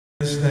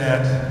is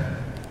that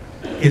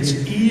it's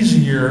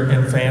easier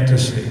in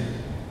fantasy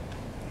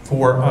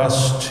for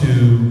us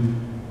to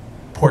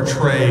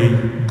portray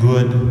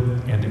good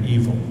and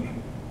evil.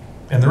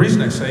 And the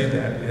reason I say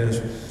that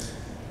is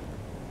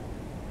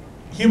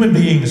human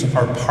beings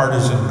are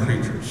partisan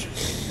creatures.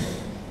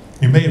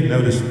 You may have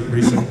noticed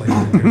recently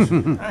that there's,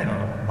 I don't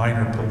know,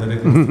 minor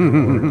political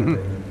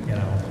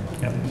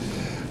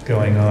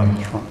going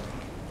on.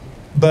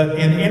 But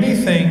in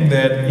anything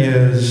that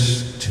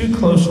is too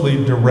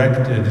closely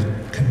directed,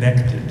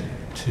 connected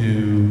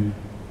to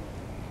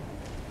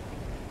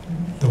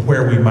the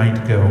where we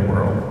might go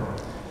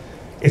world,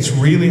 it's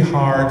really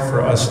hard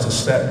for us to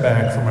step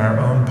back from our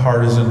own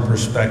partisan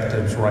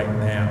perspectives right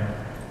now.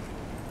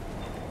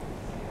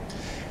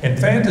 In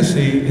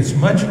fantasy, it's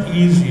much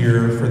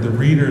easier for the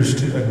readers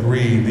to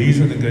agree, these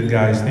are the good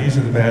guys, these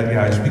are the bad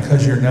guys,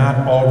 because you're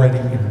not already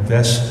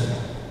invested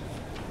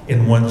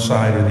in one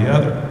side or the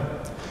other.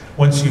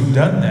 Once you've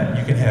done that,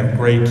 you can have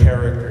great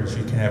characters,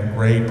 you can have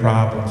great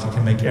problems, you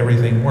can make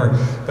everything work,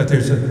 but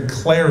there's a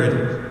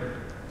clarity,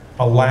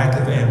 a lack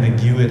of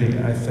ambiguity,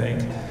 I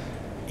think,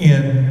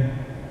 in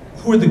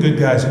who are the good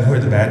guys and who are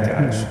the bad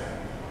guys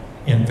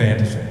in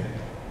fantasy.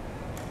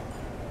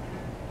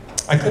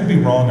 I could be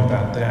wrong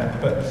about that,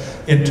 but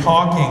in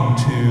talking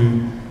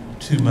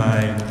to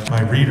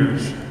my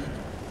readers,